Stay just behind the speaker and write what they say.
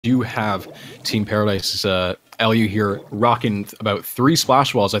do have Team Paradise's LU here rocking about 3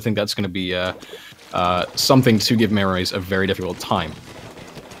 splash walls. I think that's going to be something to give Memories a very difficult time.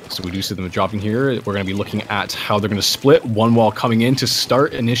 So we do see them dropping here. We're going to be looking at how they're going to split. One wall coming in to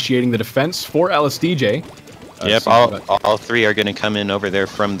start initiating the defense for LSDJ. Yep, all 3 are going to come in over there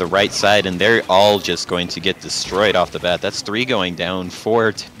from the right side, and they're all just going to get destroyed off the bat. That's 3 going down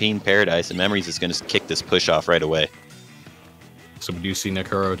for Team Paradise, and Memories is going to kick this push off right away. So we do see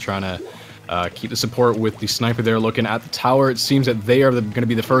Nakuro trying to keep the support with the sniper there looking at the tower. It seems that they are going to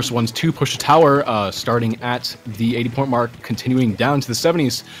be the first ones to push the tower, starting at the 80-point mark, continuing down to the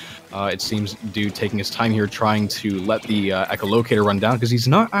 70s. It seems Dude taking his time here trying to let the echolocator run down because he's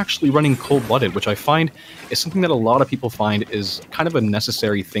not actually running cold-blooded, which I find is something that a lot of people find is kind of a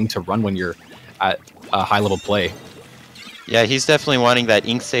necessary thing to run when you're at a high-level play. Yeah, he's definitely wanting that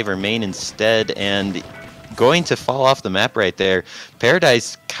Ink Saver main instead, and going to fall off the map right there.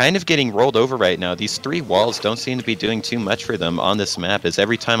 Paradise kind of getting rolled over right now. These 3 walls don't seem to be doing too much for them on this map, as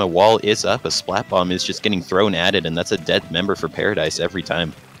every time a wall is up, a splat bomb is just getting thrown at it, and that's a dead member for Paradise every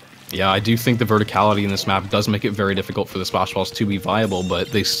time. Yeah, I do think the verticality in this map does make it very difficult for the splash walls to be viable,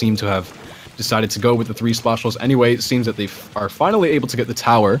 but they seem to have decided to go with the 3 splash walls anyway. It seems that they are finally able to get the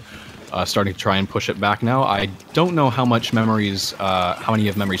tower, starting to try and push it back now. I don't know how many of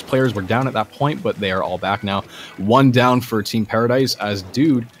Memories players were down at that point, but they are all back now. 1 down for Team Paradise, as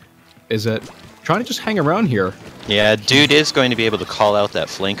Dude is trying to just hang around here. Yeah, Dude is going to be able to call out that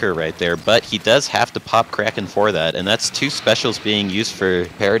flanker right there, but he does have to pop Kraken for that, and that's 2 specials being used for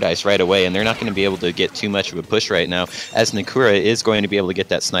Paradise right away, and they're not going to be able to get too much of a push right now, as Nakura is going to be able to get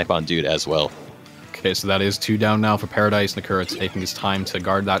that snipe on Dude as well. Okay, so that is 2 down now for Paradise. Nakura taking his time to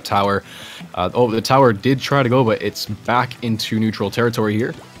guard that tower. The tower did try to go, but it's back into neutral territory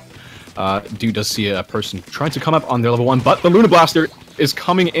here. Dude does see a person trying to come up on their level 1, but the Luna Blaster is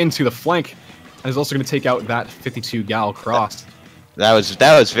coming into the flank and is also going to take out that 52 gal cross. That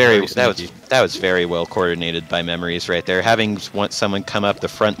was very well coordinated by Memories right there. Having someone come up the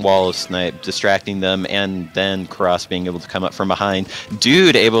front wall of snipe, distracting them, and then Cross being able to come up from behind.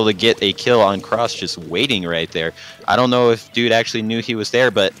 Dude able to get a kill on Cross just waiting right there. I don't know if Dude actually knew he was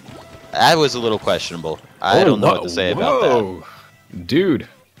there, but that was a little questionable. I don't know what to say about that. Dude.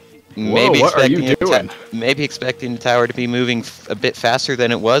 Maybe what are you doing? Maybe expecting the tower to be moving a bit faster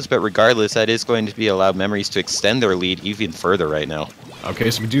than it was, but regardless, that is going to be allow Memories to extend their lead even further right now. Okay,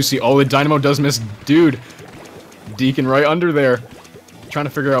 so we do see, the Dynamo does miss Dude. Deacon right under there, trying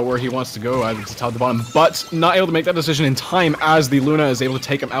to figure out where he wants to go, either to top or the bottom, but not able to make that decision in time as the Luna is able to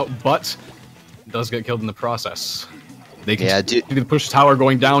take him out, but does get killed in the process. They continue to push the tower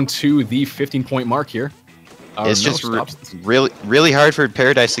going down to the 15-point mark here. It's just really hard for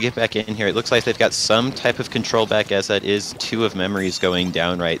Paradise to get back in here. It looks like they've got some type of control back, as that is 2 of Memories going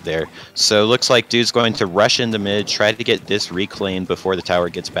down right there. So it looks like Dude's going to rush into mid, try to get this reclaimed before the tower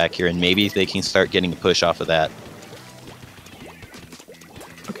gets back here, and maybe they can start getting a push off of that.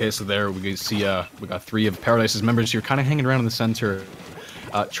 Okay, so there we see we got 3 of Paradise's members here kind of hanging around in the center,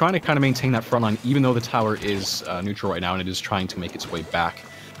 trying to kind of maintain that front line, even though the tower is neutral right now, and it is trying to make its way back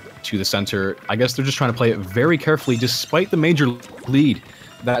to the center. I guess they're just trying to play it very carefully, despite the major lead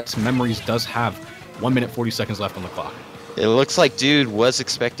that Memories does have. 1 minute 40 seconds left on the clock. It looks like Dude was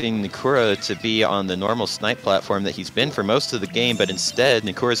expecting Nakura to be on the normal snipe platform that he's been for most of the game, but instead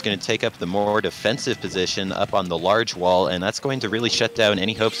Nakura's going to take up the more defensive position up on the large wall, and that's going to really shut down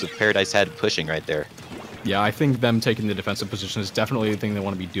any hopes that Paradise had pushing right there. Yeah, I think them taking the defensive position is definitely the thing they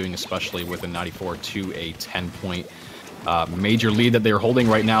want to be doing, especially with a 94 to a 10-point major lead that they're holding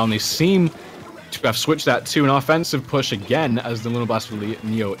right now, and they seem to have switched that to an offensive push again, as the Luna Blaster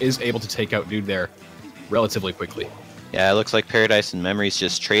Neo is able to take out Dude there relatively quickly. Yeah, it looks like Paradise and Memories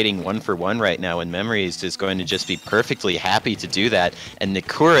just trading 1 for 1 right now, and Memories is going to just be perfectly happy to do that, and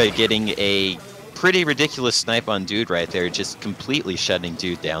Nakura getting a pretty ridiculous snipe on Dude right there, just completely shutting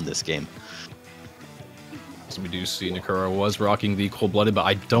Dude down this game. So we do see Nakura was rocking the cold-blooded, but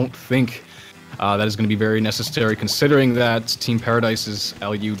I don't think that is going to be very necessary, considering that Team Paradise's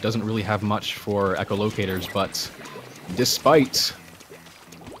LU doesn't really have much for echolocators, but despite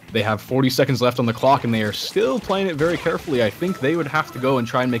they have 40 seconds left on the clock and they are still playing it very carefully, I think they would have to go and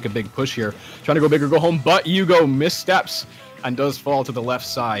try and make a big push here. Trying to go big or go home, but Yugo missteps and does fall to the left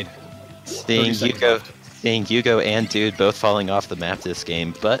side. Seeing Yugo and Dude both falling off the map this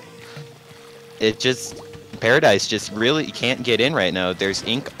game, but Paradise just really can't get in right now. There's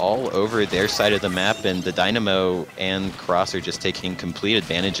ink all over their side of the map, and the Dynamo and Cross are just taking complete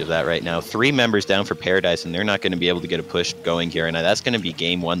advantage of that right now. 3 members down for Paradise, and they're not going to be able to get a push going here, and that's going to be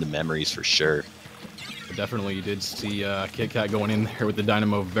game 1 to Memories for sure. Definitely, you did see Kit Kat going in there with the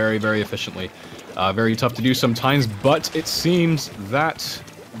Dynamo very, very efficiently. Very tough to do sometimes, but it seems that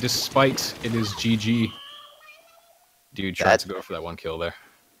despite it is GG, dude tried to go for that 1 kill there.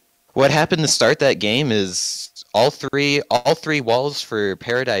 What happened to start that game is all three walls for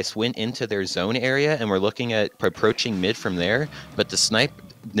Paradise went into their zone area, and we're looking at approaching mid from there. But the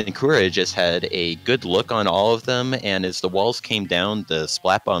Nikura just had a good look on all of them, and as the walls came down, the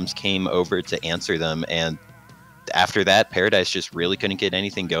splat bombs came over to answer them, and after that, Paradise just really couldn't get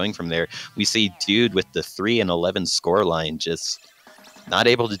anything going from there. We see Dude with the 3-11 score line just not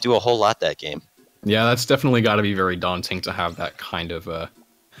able to do a whole lot that game. Yeah, that's definitely got to be very daunting to have that kind of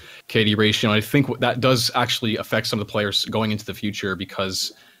KD ratio. I think that does actually affect some of the players going into the future,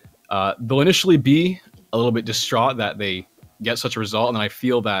 because they'll initially be a little bit distraught that they get such a result, and I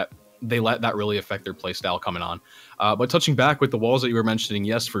feel that they let that really affect their playstyle coming on. But touching back with the walls that you were mentioning,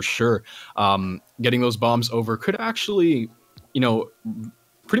 yes, for sure, getting those bombs over could actually, you know,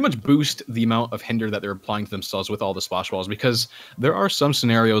 pretty much boost the amount of hinder that they're applying to themselves with all the splash walls, because there are some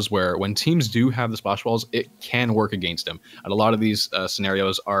scenarios where when teams do have the splash walls, it can work against them. And a lot of these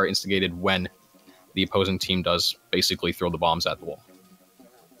scenarios are instigated when the opposing team does basically throw the bombs at the wall.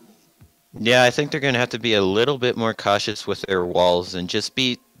 Yeah, I think they're going to have to be a little bit more cautious with their walls and just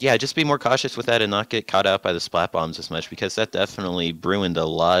be more cautious with that and not get caught out by the splat bombs as much, because that definitely ruined a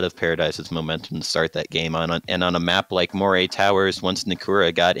lot of Paradise's momentum to start that game on. And on a map like Moray Towers, once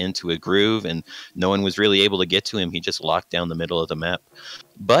Nikura got into a groove and no one was really able to get to him, he just locked down the middle of the map.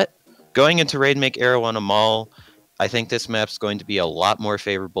 But going into Raid Make Arrow on a mall, I think this map's going to be a lot more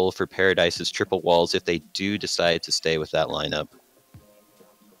favorable for Paradise's triple walls if they do decide to stay with that lineup.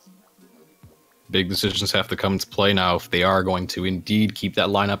 Big decisions have to come into play now if they are going to indeed keep that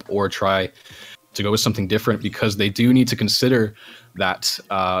lineup or try to go with something different, because they do need to consider that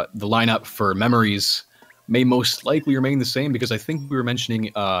the lineup for Memories may most likely remain the same, because I think we were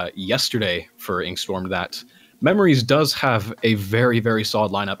mentioning yesterday for INKSTORM that Memories does have a very, very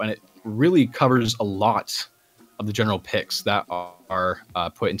solid lineup, and it really covers a lot of the general picks that are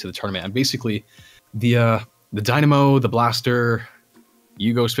put into the tournament. And basically, the Dynamo, the Blaster,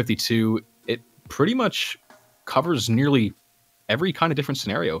 Yugos 52, pretty much covers nearly every kind of different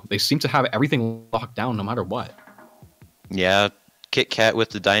scenario. They seem to have everything locked down no matter what. Yeah, Kit Kat with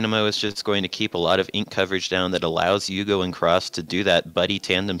the Dynamo is just going to keep a lot of ink coverage down that allows Yugo and Cross to do that buddy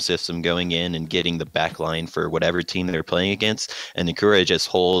tandem system going in and getting the back line for whatever team they're playing against. And Nikura just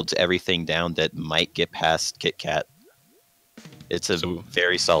holds everything down that might get past Kit Kat. It's a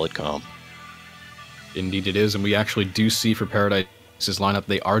very solid comp. Indeed it is, and we actually do see for Paradise's lineup,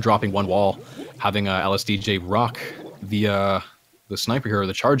 they are dropping one wall, having LSDJ rock the sniper hero,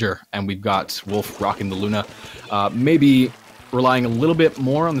 the Charger, and we've got Wolf rocking the Luna. Maybe relying a little bit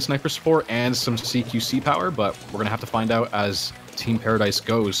more on the sniper support and some CQC power, but we're going to have to find out as Team Paradise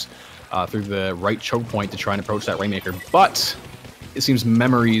goes through the right choke point to try and approach that Rainmaker. But it seems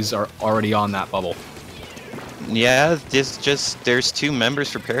Memories are already on that bubble. Yeah, there's two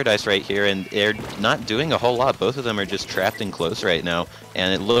members for Paradise right here, and they're not doing a whole lot. Both of them are just trapped in close right now,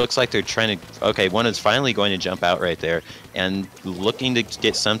 and it looks like they're trying to... Okay, one is finally going to jump out right there, and looking to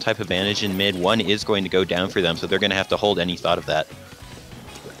get some type of advantage in mid. One is going to go down for them, so they're going to have to hold any thought of that.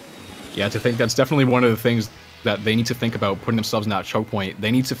 Yeah, to think that's definitely one of the things that they need to think about, putting themselves in that choke point.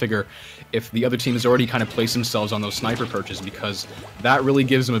 They need to figure if the other team has already kind of placed themselves on those sniper perches, because that really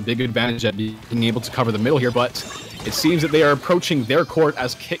gives them a big advantage at being able to cover the middle here. But it seems that they are approaching their court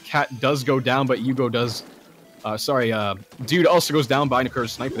as Kit Kat does go down, but Yugo does... Dude also goes down by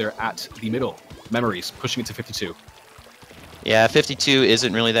Nikura's sniper there at the middle. Memories, pushing it to 52. Yeah, 52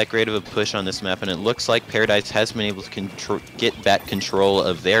 isn't really that great of a push on this map, and it looks like Paradise has been able to get back control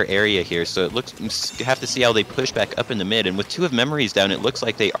of their area here, so it looks, you have to see how they push back up in the mid, and with two of Memories down, it looks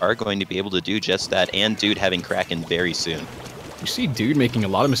like they are going to be able to do just that, and Dude having Kraken very soon. You see Dude making a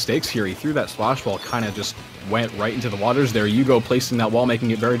lot of mistakes here. He threw that splash wall, kind of just went right into the waters there. Yugo placing that wall,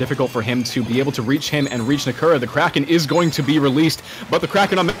 making it very difficult for him to be able to reach him and reach Nikura. The Kraken is going to be released, but the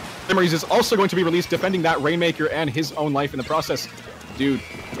Kraken on Memories is also going to be released, defending that Rainmaker and his own life in the process. Dude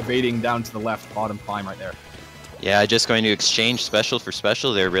evading down to the left bottom climb right there. Yeah, just going to exchange special for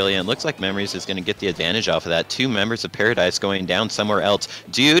special there, really, and it looks like Memories is going to get the advantage off of that. Two members of Paradise going down somewhere else.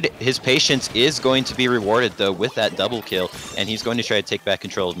 Dude, his patience is going to be rewarded, though, with that double kill, and he's going to try to take back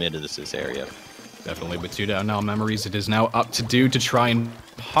control of mid of this area. Definitely, with two down now, Memories, it is now up to Dude to try and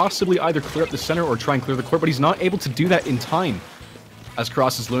possibly either clear up the center or try and clear the court, but he's not able to do that in time, as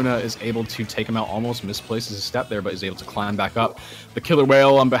Cross's Luna is able to take him out, almost misplaces a step there, but is able to climb back up. The Killer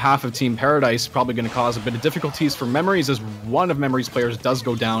Whale on behalf of Team Paradise probably going to cause a bit of difficulties for Memories, as one of Memories' players does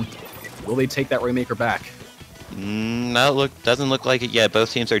go down. Will they take that Rainmaker back? Doesn't look like it yet.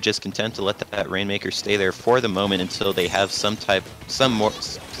 Both teams are just content to let that Rainmaker stay there for the moment until they have some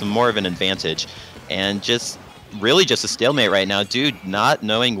more of an advantage, and really just a stalemate right now. Dude, not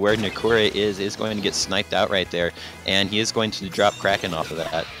knowing where Nakura is going to get sniped out right there, and he is going to drop Kraken off of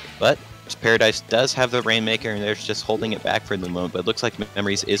that. But Paradise does have the Rainmaker, and they're just holding it back for the moment. But it looks like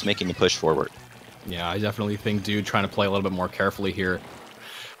Memories is making a push forward. Yeah, I definitely think Dude trying to play a little bit more carefully here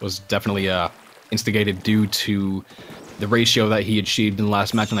was definitely instigated due to the ratio that he achieved in the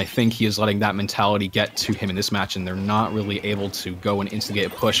last match, and I think he is letting that mentality get to him in this match, and they're not really able to go and instigate a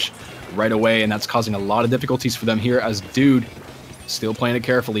push right away, and that's causing a lot of difficulties for them here as Dude still playing it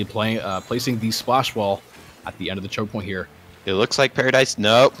carefully, placing the splash wall at the end of the choke point here. It looks like Paradise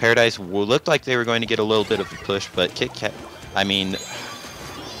looked like they were going to get a little bit of a push, but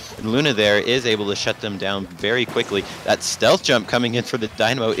Luna there is able to shut them down very quickly. That stealth jump coming in for the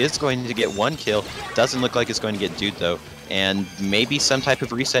Dynamo is going to get 1 kill. Doesn't look like it's going to get Dude though. And maybe some type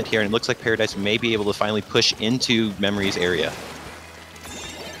of reset here, and it looks like Paradise may be able to finally push into Memories area.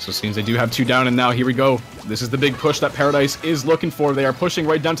 So it seems they do have 2 down, and now here we go. This is the big push that Paradise is looking for. They are pushing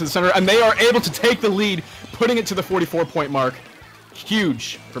right down to the center, and they are able to take the lead, putting it to the 44-point mark.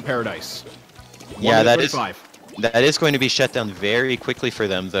 Huge for Paradise. Yeah, that is going to be shut down very quickly for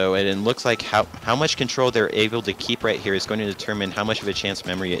them, though, and it looks like how much control they're able to keep right here is going to determine how much of a chance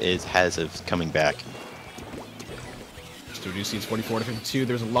Memory has of coming back. So you see it's 44-52.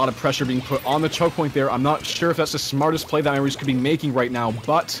 There's a lot of pressure being put on the choke point there. I'm not sure if that's the smartest play that Memories could be making right now,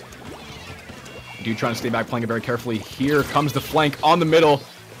 but Dude trying to stay back, playing it very carefully. Here comes the flank on the middle.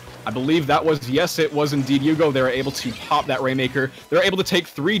 I believe that was, yes, it was indeed Yugo. They were able to pop that Rainmaker. They're able to take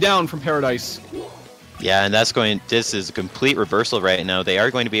 3 down from Paradise. Yeah, and this is a complete reversal right now. They are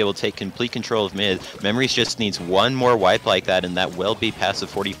going to be able to take complete control of mid. Memories just needs 1 more wipe like that, and that will be past the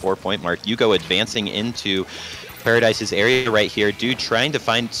 44-point mark. Yugo advancing into Paradise's area right here. Dude trying to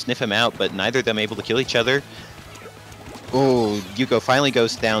sniff him out, but neither of them able to kill each other. Oh, Yugo finally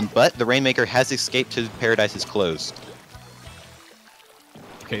goes down, but the Rainmaker has escaped to Paradise's close.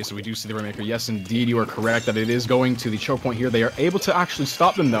 Okay, so we do see the Rainmaker. Yes, indeed, you are correct that it is going to the choke point here. They are able to actually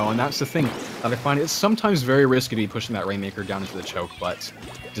stop them, though, and that's the thing that I find it's sometimes very risky to be pushing that Rainmaker down into the choke, but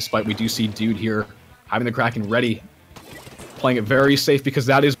despite we do see Dude here having the Kraken ready, playing it very safe because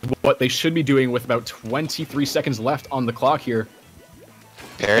that is what they should be doing with about 23 seconds left on the clock here.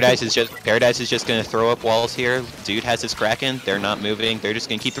 Paradise is just going to throw up walls here. Dude has his Kraken. They're not moving. They're just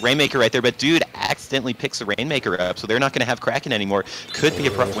going to keep the Rainmaker right there. But Dude accidentally picks the Rainmaker up, so they're not going to have Kraken anymore. Could be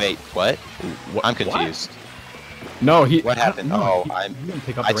a problem. Wait, what? I'm confused. What? No, What happened? No, he didn't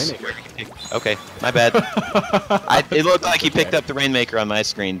pick up the Rainmaker. Okay, my bad. It looked like he picked up the Rainmaker on my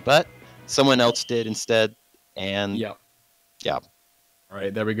screen, but someone else did instead. And yeah. All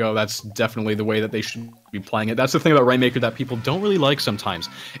right, there we go. That's definitely the way that they should be playing it. That's the thing about Rainmaker that people don't really like sometimes,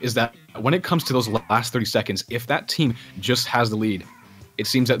 is that when it comes to those last 30 seconds, if that team just has the lead, it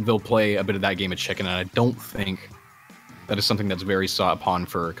seems that they'll play a bit of that game of chicken, and I don't think that is something that's very sought upon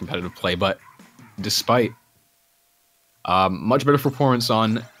for competitive play. But despite much better performance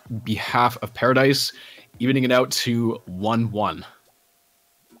on behalf of Paradise, evening it out to 1-1.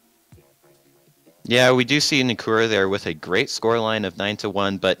 Yeah, we do see Nakura there with a great scoreline of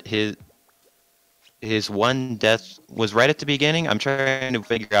 9-1, but his one death was right at the beginning. I'm trying to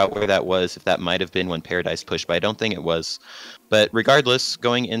figure out where that was, if that might have been when Paradise pushed, but I don't think it was. But regardless,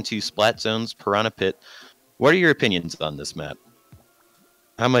 going into Splat Zone's Piranha Pit, what are your opinions on this map?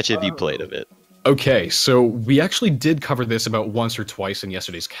 How much have you played of it? Okay, so we actually did cover this about once or twice in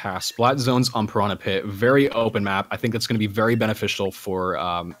yesterday's cast. Splat Zones on Piranha Pit, very open map. I think that's going to be very beneficial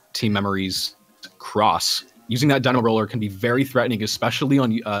for Team Memories cross. Using that Dynamo Roller can be very threatening, especially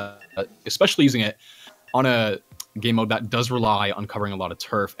using it on a game mode that does rely on covering a lot of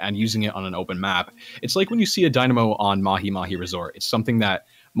turf and using it on an open map. It's like when you see a Dynamo on Mahi Mahi Resort. It's something that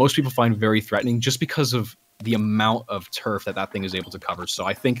most people find very threatening just because of the amount of turf that thing is able to cover. So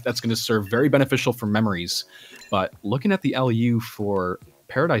I think that's going to serve very beneficial for Memories. But looking at the LU for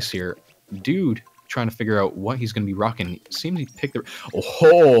Paradise here, Dude trying to figure out what he's going to be rocking. Seems he picked the...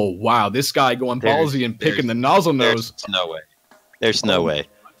 Oh, wow. This guy going ballsy and picking the nozzle nose. There's no way. There's no way.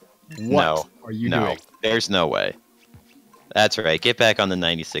 What are you doing? There's no way. That's right. Get back on the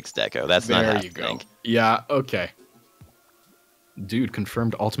 96 deco. That's not happening. There you go. Yeah, okay. Dude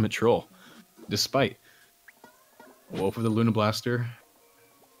confirmed ultimate troll. Despite Wolf with the Luna Blaster,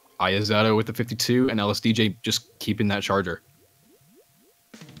 Ayazato with the 52, and LSDJ just keeping that charger.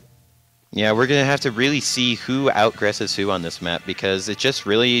 Yeah, we're going to have to really see who outgresses who on this map, because it just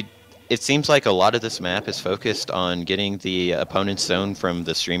really it seems like a lot of this map is focused on getting the opponent's zone from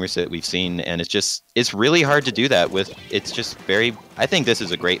the streamers that we've seen, and it's really hard to do that with, it's just very, I think this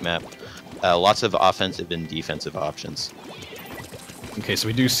is a great map. Lots of offensive and defensive options. Okay, so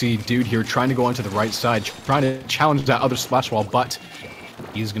we do see Dude here trying to go onto the right side, trying to challenge that other splash wall, but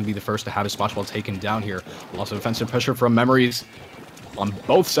he's going to be the first to have his splash wall taken down here. Lots of offensive pressure from Memories on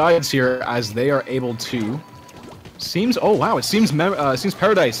both sides here as they are able to... oh wow, it seems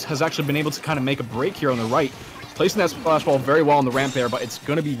Paradise has actually been able to kind of make a break here on the right, placing that splash wall very well on the ramp there, but it's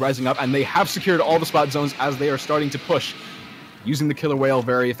going to be rising up, and they have secured all the spot zones as they are starting to push, using the Killer Whale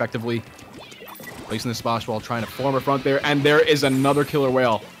very effectively, placing the splash wall, trying to form a front there, and there is another Killer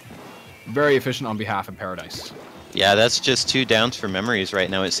Whale. Very efficient on behalf of Paradise. Yeah, that's just 2 downs for Memories right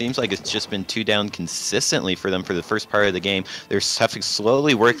now. It seems like it's just been 2 down consistently for them for the first part of the game. They're having to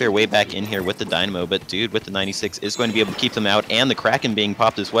slowly work their way back in here with the Dynamo, but Dude with the 96 is going to be able to keep them out, and the Kraken being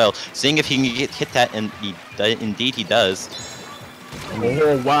popped as well. Seeing if he can hit that, and indeed he does.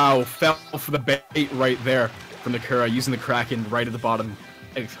 Oh wow, fell for the bait right there from the Kura, using the Kraken right at the bottom.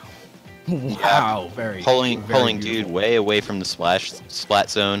 Wow, yeah, pulling Dude way away from the splat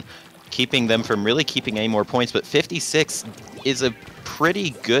zone, keeping them from really keeping any more points, but 56 is a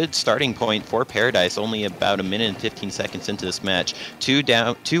pretty good starting point for Paradise, only about 1 minute and 15 seconds into this match. 2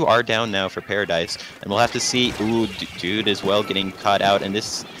 are down now for Paradise, and we'll have to see, ooh, Dude as well getting caught out, and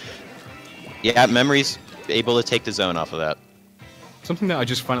this, yeah, Memories able to take the zone off of that. Something that I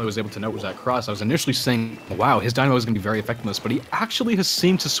just finally was able to note was that Cross. I was initially saying, wow, his Dynamo is going to be very effective in this, but he actually has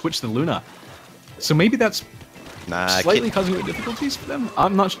seemed to switch the Luna. So maybe that's slightly causing difficulties for them?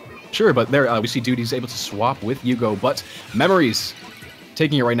 I'm not sure, but there we see Dude, he's able to swap with Hugo, but Memories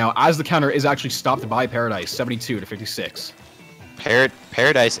taking it right now as the counter is actually stopped by Paradise, 72 to 56.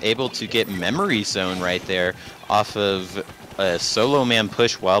 Paradise able to get Memories zone right there off of a solo man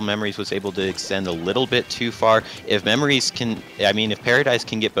push, while Memories was able to extend a little bit too far. If Memories can, I mean, if Paradise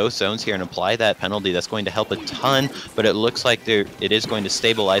can get both zones here and apply that penalty, that's going to help a ton, but it looks like it is going to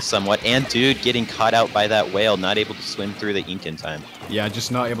stabilize somewhat, and Dude getting caught out by that whale, not able to swim through the ink in time. Yeah,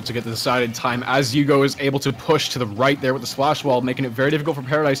 just not able to get the decided time as Hugo is able to push to the right there with the splash wall, making it very difficult for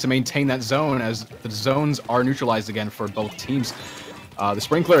Paradise to maintain that zone as the zones are neutralized again for both teams. The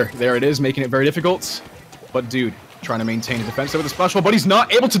Sprinkler, there it is, making it very difficult, but Dude trying to maintain a defense over the splash wall, but he's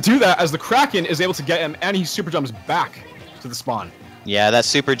not able to do that as the Kraken is able to get him, and he super jumps back to the spawn. Yeah, that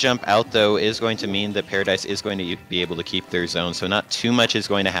super jump out, though, is going to mean that Paradise is going to be able to keep their zone, so not too much is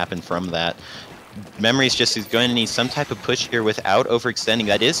going to happen from that. Memories just is going to need some type of push here without overextending.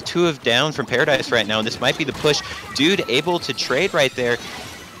 That is 2 of down from Paradise right now, and this might be the push. Dude able to trade right there,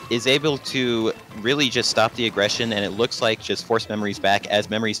 is able to really just stop the aggression, and it looks like just force Memories back as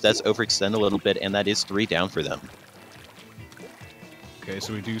Memories does overextend a little bit, and that is 3 down for them. Okay,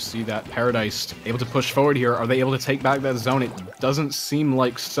 so we do see that Paradise able to push forward here. Are they able to take back that zone? It doesn't seem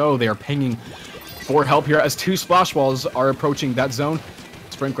like so. They are pinging for help here as 2 splash walls are approaching that zone.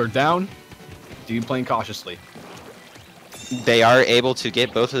 Sprinkler down. Dude playing cautiously. They are able to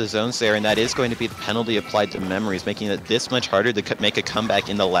get both of the zones there, and that is going to be the penalty applied to Memories, making it this much harder to make a comeback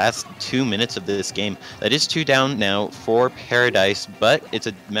in the last 2 minutes of this game. That is 2 down now for Paradise, but it's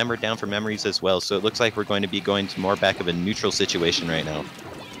a member down for Memories as well, so it looks like we're going to be going to more back of a neutral situation right now.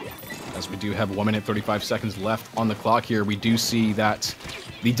 As we do have 1 minute 35 seconds left on the clock here, we do see that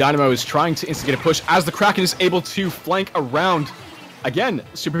the Dynamo is trying to instigate a push as the Kraken is able to flank around. Again,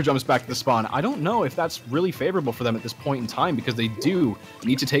 super jumps back to the spawn. I don't know if that's really favorable for them at this point in time because they do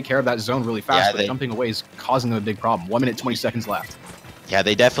need to take care of that zone really fast, but jumping away is causing them a big problem. 1 minute, 20 seconds left. Yeah,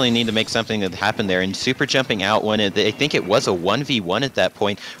 they definitely need to make something that happen there, and super jumping out when I think it was a 1v1 at that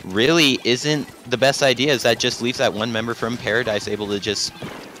point really isn't the best idea, as that just leaves that one member from Paradise able to just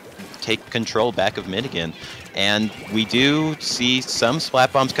take control back of mid again. And we do see some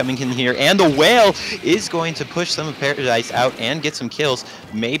splat bombs coming in here, and the whale is going to push some of Paradise out and get some kills.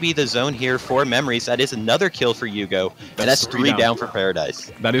 Maybe the zone here for Memories. That is another kill for Hugo, and that's 3 down for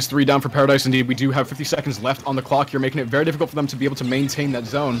Paradise. That is 3 down for Paradise indeed. We do have 50 seconds left on the clock here, making it very difficult for them to be able to maintain that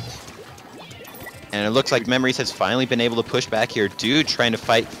zone. And it looks like Memories has finally been able to push back here. Dude trying to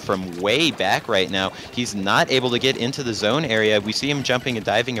fight from way back right now. He's not able to get into the zone area. We see him jumping and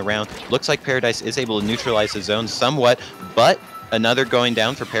diving around. Looks like Paradise is able to neutralize the zone somewhat, but another going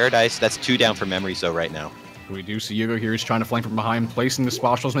down for Paradise. That's 2 down for Memories though right now. We do see Hugo here. He's trying to flank from behind, placing the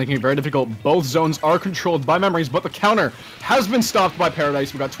spatials, making it very difficult. Both zones are controlled by Memories, but the counter has been stopped by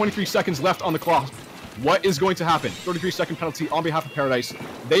Paradise. We've got 23 seconds left on the clock. What is going to happen? 33-second penalty on behalf of Paradise.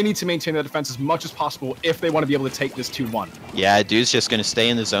 They need to maintain their defense as much as possible if they want to be able to take this 2-1. Yeah, Dude's just going to stay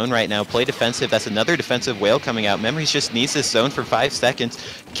in the zone right now. Play defensive. That's another defensive whale coming out. Memories just needs this zone for 5 seconds.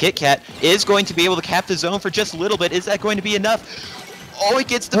 KitKat is going to be able to cap the zone for just a little bit. Is that going to be enough? Oh, it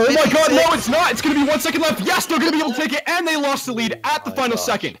gets the Oh 56. my god, no, it's not. It's going to be 1 second left. Yes, they're going to be able to take it, and they lost the lead at the final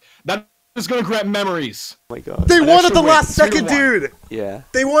second. That is going to grant Memories. Oh my god. They won at the win, last second, 2-1. dude! Yeah.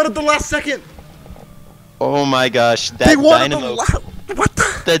 They won at the last second! Oh my gosh, that They won Dynamo. at the What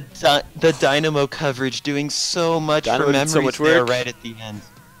The Dynamo coverage doing so much Dynamo for did Memories so much there work. right at the end.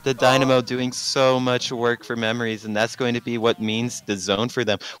 The Dynamo doing so much work for Memories, and that's going to be what means the zone for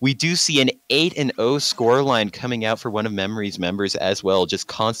them. We do see an 8-0 scoreline coming out for one of Memories' members as well, just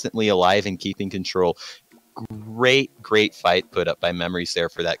constantly alive and keeping control. Great fight put up by Memories there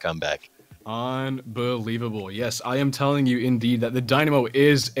for that comeback. Unbelievable. Yes, I am telling you indeed that the Dynamo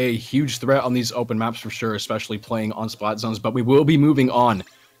is a huge threat on these open maps for sure, especially playing on splat zones, but we will be moving on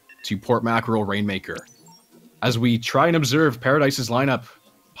to Port Mackerel Rainmaker. As we try and observe Paradise's lineup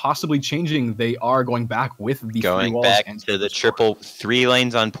possibly changing, they are going back with the Going three walls back and to the triple 3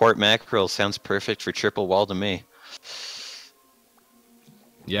 lanes on Port Mackerel sounds perfect for triple wall to me.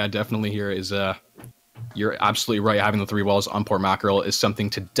 Yeah, definitely here is you're absolutely right. Having the 3 walls on Port Mackerel is something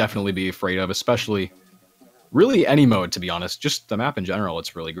to definitely be afraid of, especially really any mode, to be honest. Just the map in general,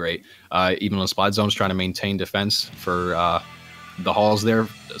 it's really great. Even on splat zones, trying to maintain defense for the halls there,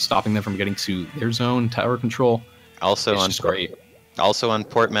 stopping them from getting to their zone, tower control. Also It's on just great. Also on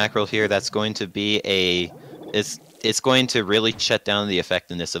Port Mackerel here, that's going to be it's going to really shut down the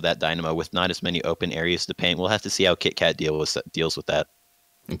effectiveness of that Dynamo with not as many open areas to paint. We'll have to see how KitKat deals with that.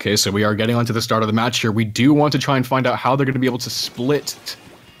 Okay, so we are getting onto the start of the match here. We do want to try and find out how they're going to be able to split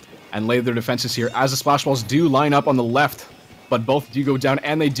and lay their defenses here, as the splash walls do line up on the left, but both do go down,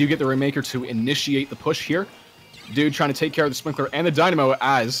 and they do get the Rainmaker to initiate the push here. Dude trying to take care of the Sprinkler and the Dynamo,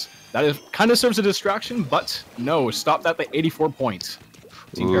 as that is kind of serves a distraction, but no, stop that by 84 points.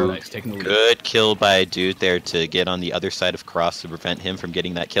 Team Paradise taking the lead. Good kill by Dude there to get on the other side of Cross to prevent him from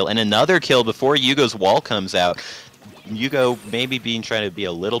getting that kill. And another kill before Yugo's wall comes out. Yugo maybe trying to be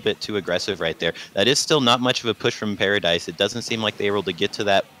a little bit too aggressive right there. That is still not much of a push from Paradise. It doesn't seem like they were able to get to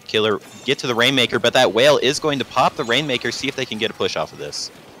that killer, get to the Rainmaker, but that Whale is going to pop the Rainmaker, see if they can get a push off of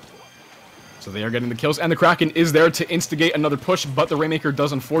this. So they are getting the kills, and the Kraken is there to instigate another push, but the Rainmaker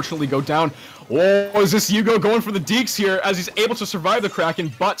does unfortunately go down. Oh, is this Yugo going for the Deeks here, as he's able to survive the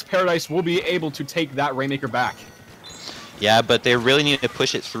Kraken, but Paradise will be able to take that Rainmaker back. Yeah, but they really need to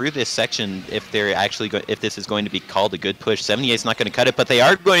push it through this section if they're actually if this is going to be called a good push. 78's not going to cut it, but they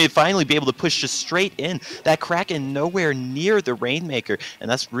are going to finally be able to push just straight in. That Kraken nowhere near the Rainmaker, and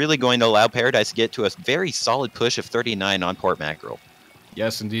that's really going to allow Paradise to get to a very solid push of 39 on Port Mackerel.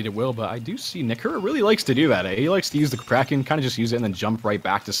 Yes, indeed it will, but I do see Nikura really likes to do that. He likes to use the Kraken, kind of just use it and then jump right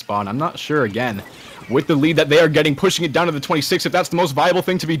back to spawn. I'm not sure, again, with the lead that they are getting, pushing it down to the 26, if that's the most viable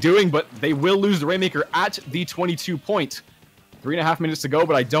thing to be doing, but they will lose the Rainmaker at the 22 point. 3.5 minutes to go,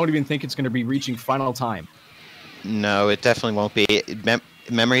 but I don't even think it's going to be reaching final time. No, it definitely won't be.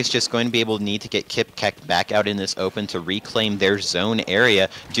 Memory's just going to be able to need to get KitKat back out in this open to reclaim their zone area.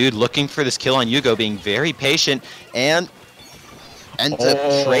 Dude looking for this kill on Yugo, being very patient, and ends up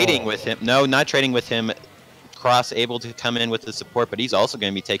trading with him. No, not trading with him. Cross able to come in with the support, but he's also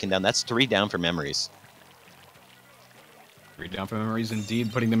going to be taken down. That's 3 down for Memories. 3 down for Memories,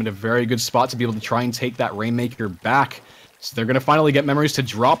 indeed, putting them in a very good spot to be able to try and take that Rainmaker back. So they're going to finally get Memories to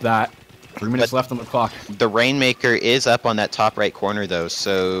drop that. 3 minutes left on the clock. The Rainmaker is up on that top right corner, though,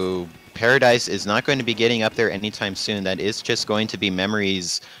 so Paradise is not going to be getting up there anytime soon. That is just going to be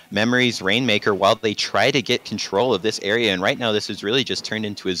Memories Rainmaker while they try to get control of this area. And right now, this is really just turned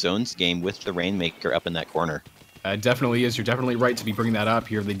into a zones game with the Rainmaker up in that corner. It definitely is. You're definitely right to be bringing that up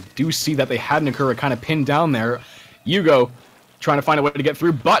here. They do see that they had Nikura kind of pinned down there. Yugo trying to find a way to get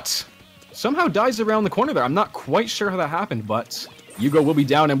through, but somehow dies around the corner there. I'm not quite sure how that happened, but Yugo will be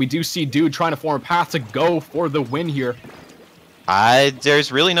down, and we do see Dude trying to form a path to go for the win here.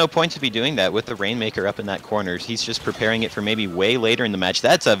 There's really no point to be doing that with the Rainmaker up in that corner. He's just preparing it for maybe way later in the match.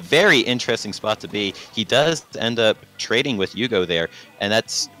 That's a very interesting spot to be. He does end up trading with Yugo there, and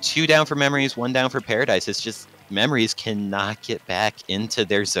that's 2 down for Memories, 1 down for Paradise. It's just Memories cannot get back into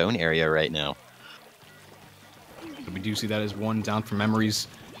their zone area right now. We do see that as 1 down for Memories.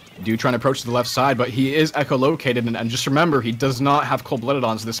 Dude trying to approach to the left side, but he is echolocated, and just remember, he does not have cold-blooded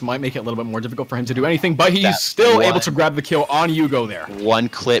on, so this might make it a little bit more difficult for him to do anything, but he's still able to grab the kill on Yugo there. 1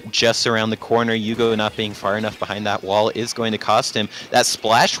 clip just around the corner. Yugo not being far enough behind that wall is going to cost him. That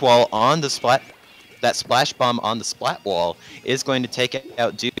splash wall on the splat, that splash bomb on the splat wall is going to take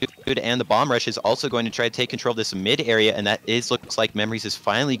out Dude. and the bomb rush is also going to try to take control of this mid area, and that looks like Memories is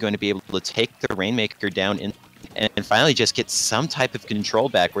finally going to be able to take the Rainmaker down and finally just get some type of control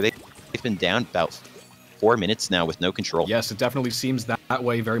back, where they've been down about 4 minutes now with no control. Yes, it definitely seems that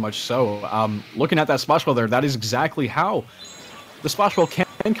way, very much so. Looking at that splash wall there, that is exactly how the splash wall can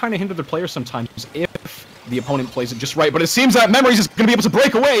kind of hinder the players sometimes if the opponent plays it just right. But it seems that Memories is going to be able to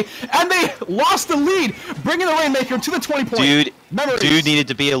break away, and they lost the lead, bringing the Rainmaker to the 20-point. Dude needed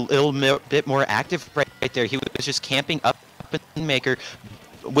to be a little bit more active right there. He was just camping up Rainmaker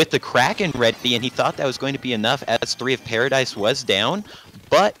with the Kraken ready, and he thought that was going to be enough as 3 of Paradise was down,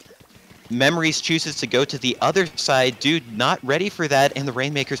 but Memories chooses to go to the other side. Dude not ready for that, and the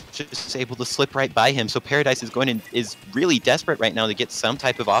Rainmaker's just able to slip right by him. So Paradise is really desperate right now to get some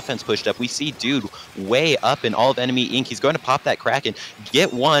type of offense pushed up. We see Dude way up in all of enemy ink. He's going to pop that Kraken,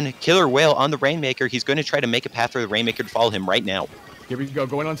 get one killer whale on the Rainmaker. He's going to try to make a path for the Rainmaker to follow him right now. Here we go,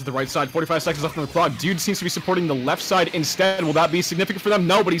 going on to the right side. 45 seconds left on the clock. Dude seems to be supporting the left side instead. Will that be significant for them?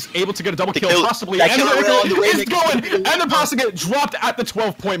 No, but he's able to get a double kill, possibly. And the Rainmaker is going, and the pass to get dropped at the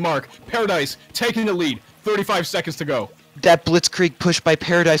 12-point mark. Paradise taking the lead. 35 seconds to go. That blitzkrieg push by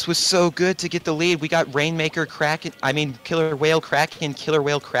Paradise was so good to get the lead. We got Rainmaker, Killer Whale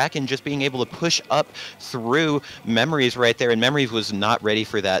Kraken just being able to push up through Memories right there, and Memories was not ready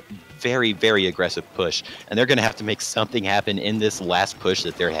for that very, very aggressive push, and they're going to have to make something happen in this last push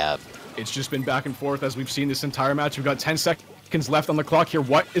that they have. It's just been back and forth as we've seen this entire match. We've got 10 seconds left on the clock here.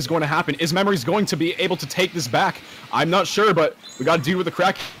 What is going to happen? Is Memories going to be able to take this back? I'm not sure, but we got a dude with the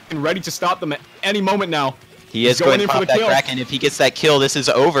Kraken ready to stop them at any moment now. He is going to pop that Kraken. If he gets that kill, this is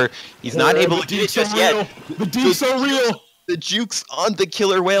over. He's not able to do it just yet. The D's so real. The juke's on the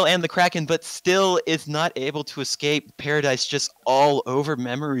Killer Whale and the Kraken, but still is not able to escape. Paradise just all over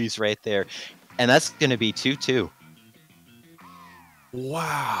Memories right there. And that's going to be 2-2.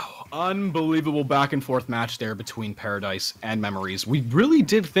 Wow. Unbelievable back and forth match there between Paradise and Memories. We really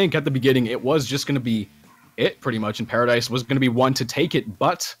did think at the beginning it was just going to be it pretty much, and Paradise was going to be one to take it,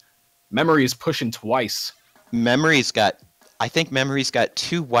 but Memories pushing twice. I think Memories got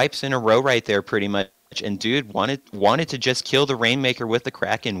 2 wipes in a row right there pretty much. And Dude wanted to just kill the Rainmaker with the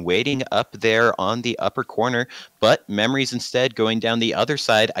Kraken waiting up there on the upper corner, but Memories instead going down the other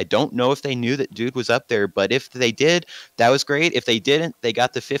side. I don't know if they knew that Dude was up there, but if they did, that was great. If they didn't, they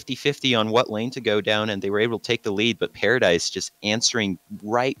got the 50-50 on what lane to go down, and they were able to take the lead, but Paradise just answering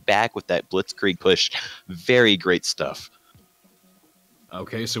right back with that blitzkrieg push. Very great stuff.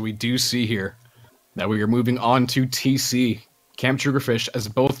 Okay, so we do see here that we are moving on to TC, Camp Triggerfish, as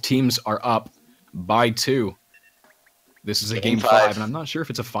both teams are up by 2. This is a game 5, and I'm not sure if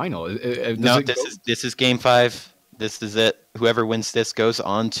it's a final. This is game 5. This is it. Whoever wins this goes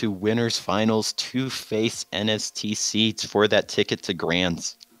on to winners finals to face NSTC for that ticket to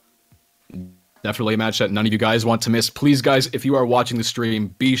Grands. Definitely a match that none of you guys want to miss. Please, guys, if you are watching the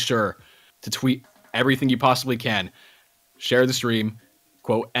stream, be sure to tweet everything you possibly can. Share the stream.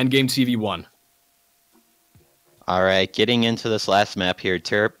 Quote, Endgame TV1. All right, getting into this last map here.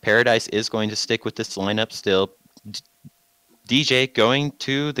 Paradise is going to stick with this lineup still. DJ going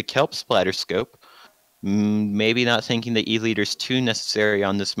to the Kelp Splatter Scope. Maybe not thinking the E-Leader's too necessary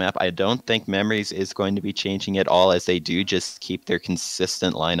on this map. I don't think Memories is going to be changing at all, as they do just keep their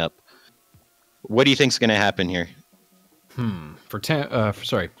consistent lineup. What do you think is going to happen here? For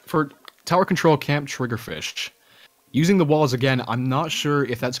Tower Control Camp Triggerfish, using the walls again, I'm not sure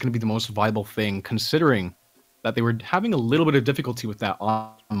if that's going to be the most viable thing, considering that they were having a little bit of difficulty with that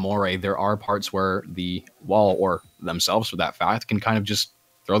on Moray. There are parts where the wall, or themselves for that fact, can kind of just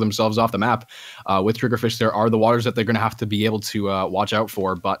throw themselves off the map. With Triggerfish, there are the waters that they're going to have to be able to watch out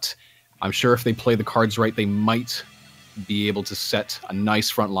for, but I'm sure if they play the cards right, they might be able to set a nice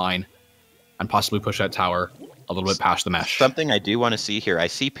front line and possibly push that tower a little bit past the mesh. Something I do want to see here. I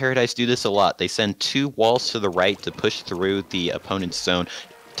see Paradise do this a lot. They send 2 walls to the right to push through the opponent's zone.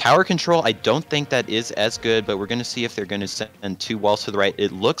 Tower control, I don't think that is as good, but we're going to see if they're going to send 2 walls to the right.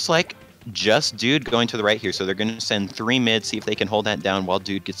 It looks like just Dude going to the right here, so they're going to send 3 mid, see if they can hold that down while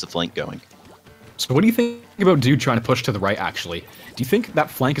Dude gets the flank going. So what do you think about Dude trying to push to the right, actually? Do you think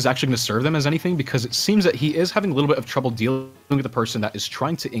that flank is actually going to serve them as anything? Because it seems that he is having a little bit of trouble dealing with the person that is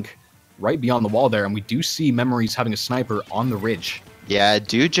trying to ink right beyond the wall there, and we do see Memories having a sniper on the ridge. Yeah,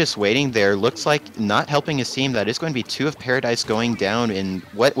 Dude just waiting there. Looks like not helping his team. That is going to be 2 of Paradise going down in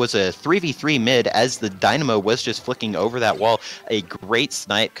what was a 3v3 mid, as the Dynamo was just flicking over that wall. A great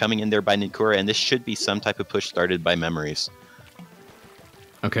snipe coming in there by Nikura, and this should be some type of push started by Memories.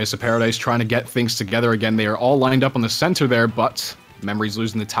 Okay, so Paradise trying to get things together again. They are all lined up on the center there, but Memories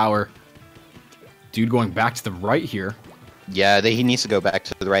losing the tower. Dude going back to the right here. Yeah, he needs to go back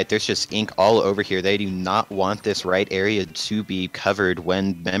to the right. There's just ink all over here. They do not want this right area to be covered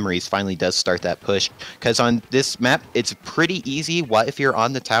when Memories finally does start that push. Because on this map, it's pretty easy, if you're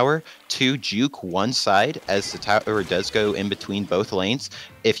on the tower, to juke one side as the tower does go in between both lanes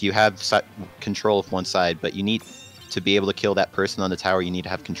if you have control of one side. But you need to be able to kill that person on the tower. You need to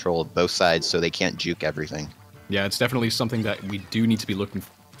have control of both sides so they can't juke everything. Yeah, it's definitely something that we do need to be looking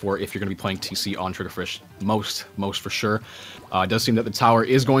for if you're going to be playing TC on Triggerfish, most for sure. It does seem that the tower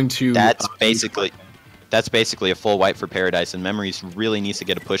is going to... That's basically a full wipe for Paradise, and Memories really needs to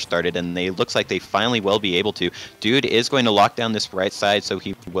get a push started, and it looks like they finally will be able to. Dude is going to lock down this right side, so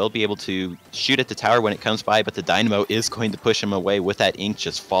he will be able to shoot at the tower when it comes by, but the Dynamo is going to push him away with that ink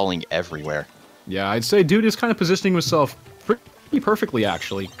just falling everywhere. Yeah, I'd say Dude is kind of positioning himself pretty perfectly,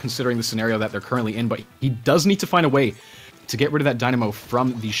 actually, considering the scenario that they're currently in, but he does need to find a way to get rid of that Dynamo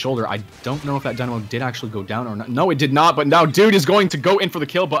from the shoulder. I don't know if that Dynamo did actually go down or not. No, it did not, but now Dude is going to go in for the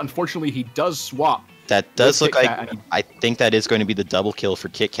kill, but unfortunately he does swap. That does look like, I think that is going to be the double kill for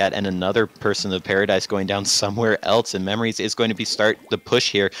Kit Kat, and another person of Paradise going down somewhere else, and Memories is going to be start the push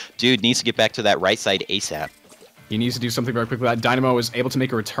here. Dude needs to get back to that right side ASAP. He needs to do something very quickly. That Dynamo is able to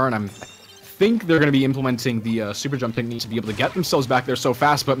make a return. I think they're going to be implementing the super jump technique to be able to get themselves back there so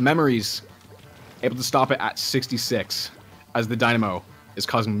fast, but Memories able to stop it at 66. As the Dynamo is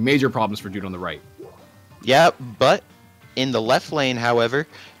causing major problems for Dude on the right. Yeah, but in the left lane, however,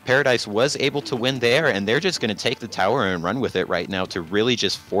 Paradise was able to win there, and they're just going to take the tower and run with it right now to really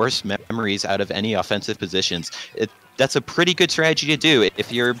just force Memories out of any offensive positions. That's a pretty good strategy to do. If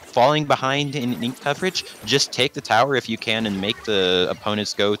you're falling behind in ink coverage, just take the tower if you can and make the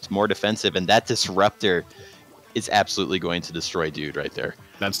opponents go more defensive, and that Disruptor is absolutely going to destroy Dude right there.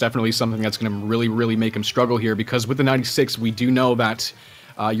 That's definitely something that's going to really make him struggle here, because with the 96, we do know that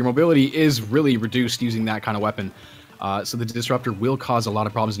your mobility is really reduced using that kind of weapon. So the Disruptor will cause a lot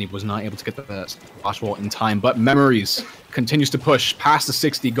of problems, and he was not able to get the splash wall in time. But Memories continues to push past the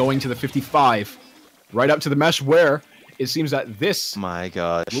 60, going to the 55, right up to the mesh, where it seems that this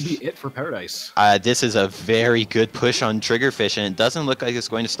will be it for Paradise. This is a very good push on Triggerfish, and it doesn't look like it's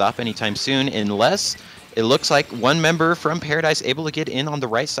going to stop anytime soon, unless it looks like one member from Paradise able to get in on the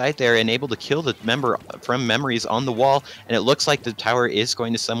right side there and able to kill the member from Memories on the wall, and it looks like the tower is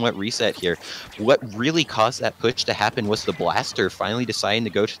going to somewhat reset here. What really caused that push to happen was the Blaster finally deciding to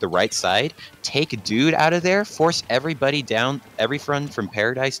go to the right side, take Dude out of there, force everybody down, everyone from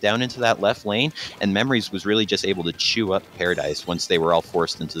Paradise down into that left lane, and Memories was really just able to chew up Paradise once they were all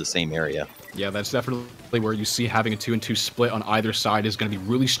forced into the same area. Yeah, that's definitely where you see having a 2-and-2 split on either side is going to be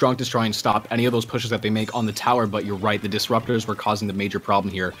really strong to try and stop any of those pushes that they make on the tower, but you're right, the Disruptors were causing the major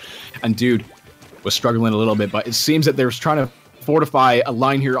problem here, and Dude was struggling a little bit, but it seems that they're trying to fortify a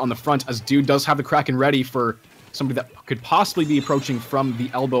line here on the front, as Dude does have the Kraken ready for somebody that could possibly be approaching from the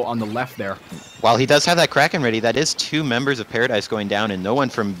elbow on the left there. While he does have that Kraken ready, that is two members of Paradise going down, and no one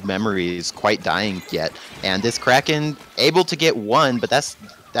from Memory is quite dying yet, and this Kraken able to get one, but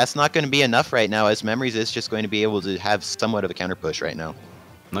that's not going to be enough right now, as Memories is just going to be able to have somewhat of a counter push right now.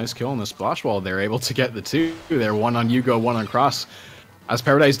 Nice kill on the splash wall. They're able to get the two there. One on Hugo, one on Cross. As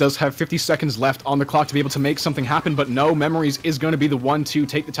Paradise does have 50 seconds left on the clock to be able to make something happen, but no, Memories is going to be the one to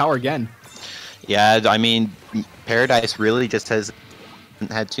take the tower again. Yeah, I mean, Paradise really just hasn't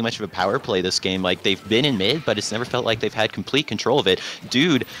had too much of a power play this game. Like, they've been in mid, but it's never felt like they've had complete control of it.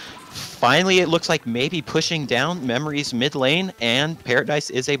 Dude, finally, it looks like maybe pushing down Memory's mid lane, and Paradise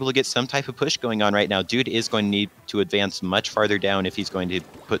is able to get some type of push going on right now. Dude is going to need to advance much farther down if he's going to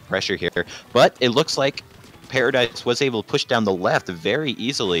put pressure here. But it looks like Paradise was able to push down the left very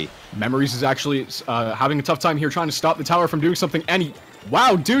easily. Memories is actually having a tough time here trying to stop the tower from doing something. And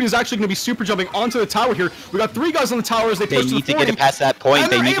wow, Dude is actually going to be super jumping onto the tower here. We got 3 guys on the tower as they push to the 40. They need to get it past that point.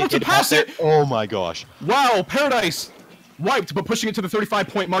 They need to get it past it. Oh my gosh. Wow, Paradise wiped, but pushing it to the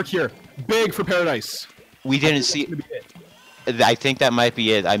 35-point mark here. Big for Paradise. We didn't see... I think that might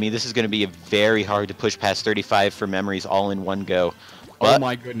be it. I mean, this is going to be very hard to push past 35 for Memories all in one go. But oh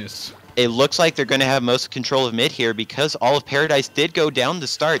my goodness. It looks like they're going to have most control of mid here because all of Paradise did go down to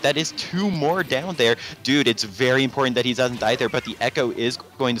start. That is 2 more down there. Dude, it's very important that he doesn't die there, but the Echo is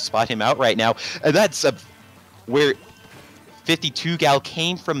going to spot him out right now. And that's where 52 Gal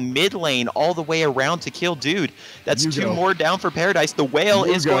came from mid lane all the way around to kill Dude. That's 2 more down for Paradise. The Whale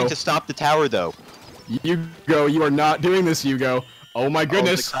is going to stop the tower, though. Hugo, you are not doing this, Hugo. Oh my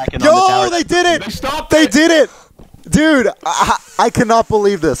goodness. Yo, they did it! They did it! Dude, I cannot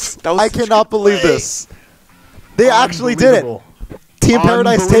believe this. I cannot believe this. They actually did it. Team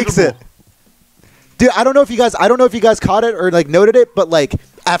Paradise takes it. Dude, I don't know if you guys caught it or like noted it, but like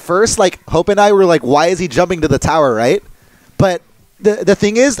at first, like Hope and I were like, why is he jumping to the tower, right? But the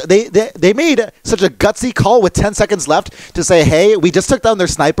thing is, they made such a gutsy call with 10 seconds left to say, hey, we just took down their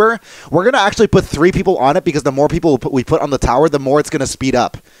sniper. We're going to actually put 3 people on it because the more people we put on the tower, the more it's going to speed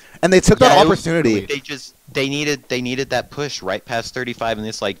up. And they took that opportunity. They needed that push right past 35, and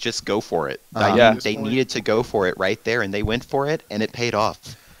it's like, just go for it. They needed to go for it right there, and they went for it, and it paid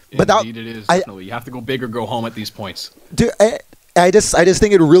off. But indeed, it is definitely. You have to go big or go home at these points. Dude, I just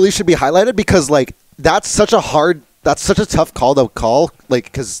think it really should be highlighted because like that's such a tough call to call, like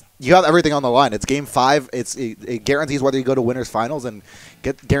because you have everything on the line. It's game 5. It guarantees whether you go to winners finals and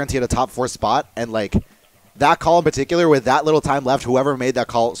get guaranteed a top 4 spot. And like that call in particular, with that little time left, whoever made that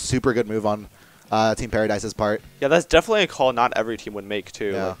call, super good move on Team Paradise's part. Yeah, that's definitely a call not every team would make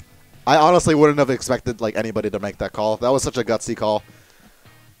too. Yeah. I honestly wouldn't have expected like anybody to make that call. That was such a gutsy call.